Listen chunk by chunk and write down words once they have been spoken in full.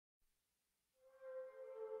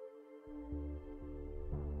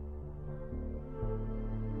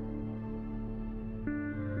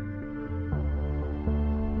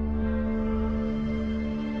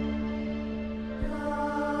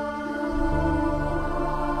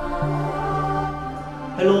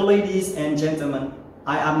Hello ladies and gentlemen,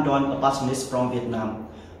 I am Don, a Passionist from Vietnam.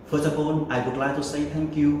 First of all, I would like to say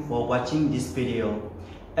thank you for watching this video.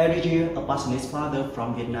 Every year, a Passionist father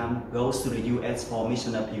from Vietnam goes to the US for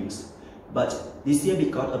mission abuse. But this year,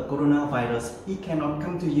 because of coronavirus, he cannot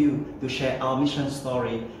come to you to share our mission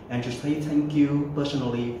story and to say thank you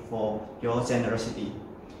personally for your generosity.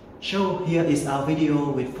 So here is our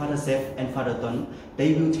video with Father Jeff and Father Tuấn.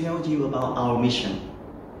 They will tell you about our mission.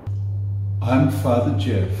 I'm Father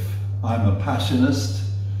Jeff. I'm a Passionist.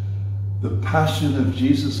 The passion of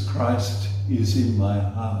Jesus Christ is in my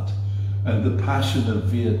heart, and the passion of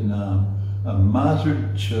Vietnam, a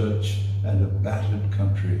martyred church and a battered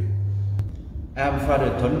country. I'm Father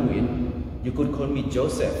Tuấn Nguyễn. You could call me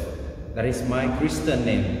Joseph. That is my Christian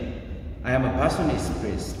name. I am a Passionist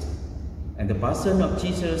priest, and the passion of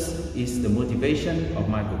Jesus is the motivation of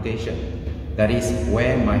my vocation. That is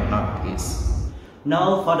where my heart is.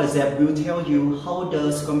 Now Father Jeff will tell you how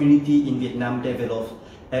does community in Vietnam develop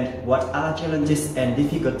and what are challenges and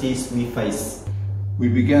difficulties we face. We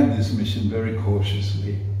began this mission very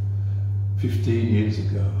cautiously 15 years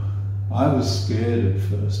ago. I was scared at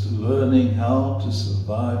first, learning how to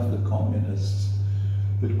survive the communists,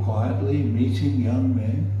 but quietly meeting young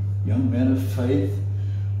men of faith,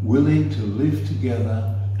 willing to live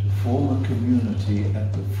together to form a community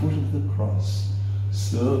at the foot of the cross,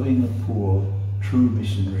 serving the poor, true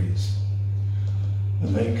missionaries.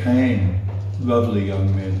 And they came, lovely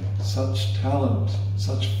young men, such talent,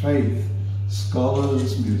 such faith,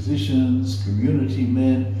 scholars, musicians, community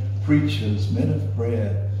men, preachers, men of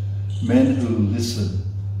prayer, men who listen.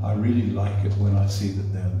 I really like it when I see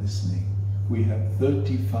that they're listening. We have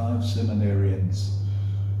 35 seminarians.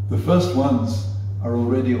 The first ones are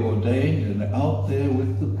already ordained and out there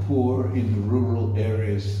with the poor in the rural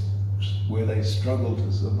areas where they struggle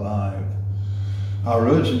to survive. Our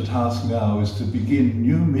urgent task now is to begin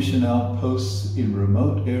new mission outposts in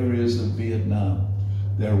remote areas of Vietnam.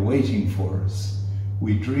 They're waiting for us.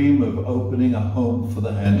 We dream of opening a home for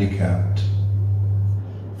the handicapped.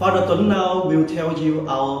 Father Tuấn now will tell you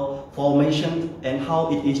our formation and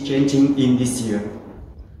how it is changing in this year.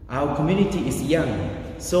 Our community is young,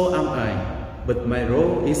 so am I, but my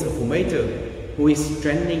role is a formator who is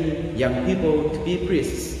training young people to be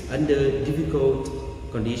priests under difficult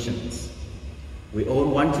conditions. We all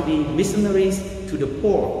want to be missionaries to the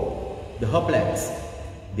poor, the hopeless,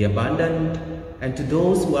 the abandoned, and to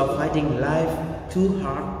those who are finding life too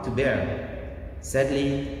hard to bear.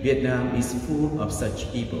 Sadly, Vietnam is full of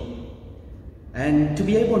such people. And to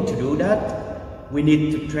be able to do that, we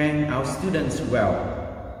need to train our students well.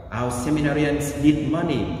 Our seminarians need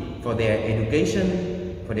money for their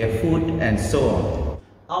education, for their food, and so on.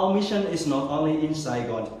 Our mission is not only in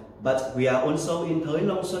Saigon, but we are also in Thới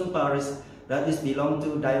Long Xuân Parish, that is belong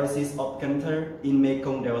to Diocese of Cần Thơ in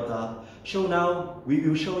Mekong Delta. So now we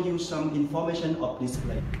will show you some information of this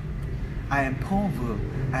place. I am Paul Vu.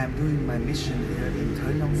 I am doing my mission here in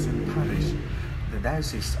Thới Long Xuân Parish, the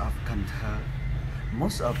Diocese of Cần Thơ.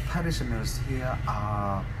 Most of parishioners here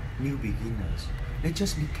are new beginners. They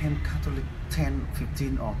just became Catholic 10,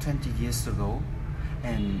 15 or 20 years ago,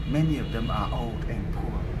 and many of them are old and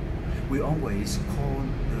poor. We always call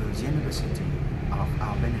the generosity of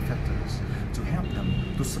our benefactors to help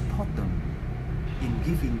them, to support them in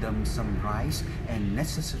giving them some rice and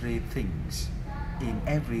necessary things in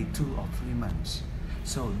every 2 or 3 months.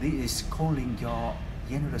 So this is calling your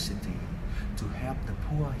generosity to help the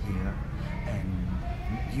poor here, and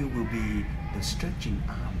you will be the stretching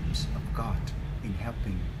arms of God in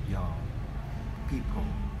helping your people.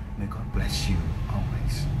 May God bless you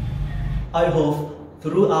always. I hope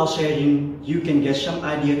through our sharing, you can get some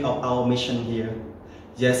idea of our mission here.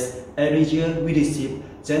 Yes, every year we receive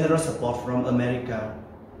generous support from America.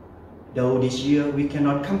 Though this year we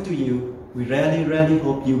cannot come to you, we really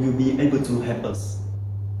hope you will be able to help us.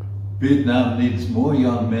 Vietnam needs more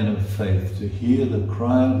young men of faith to hear the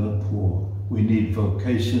cry of the poor. We need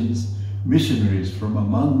vocations, missionaries from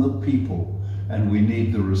among the people, and we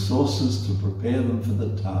need the resources to prepare them for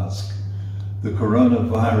the task. The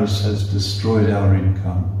coronavirus has destroyed our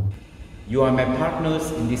income. You are my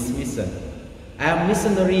partners in this mission. I am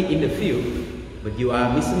missionary in the field, but you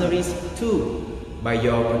are missionaries too, by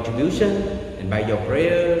your contribution and by your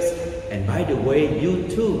prayers and by the way you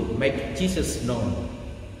too make Jesus known.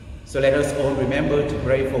 So let us all remember to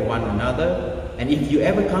pray for one another, and if you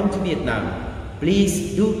ever come to Vietnam,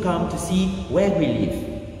 please do come to see where we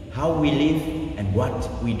live, how we live, and what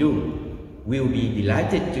we do. We will be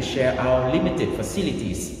delighted to share our limited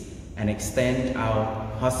facilities and extend our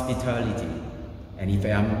hospitality. And if I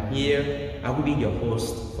am here, I will be your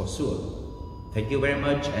host for sure. Thank you very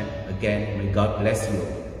much, and again, may God bless you.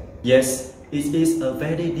 Yes, it is a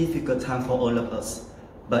very difficult time for all of us,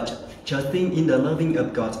 but trusting in the loving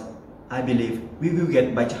of God, I believe we will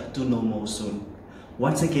get back to normal soon.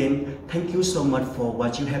 Once again, thank you so much for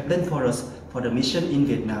what you have done for us for the mission in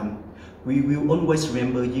Vietnam. We will always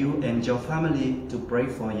remember you and your family to pray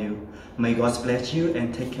for you. May God bless you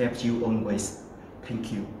and take care of you always.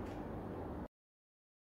 Thank you.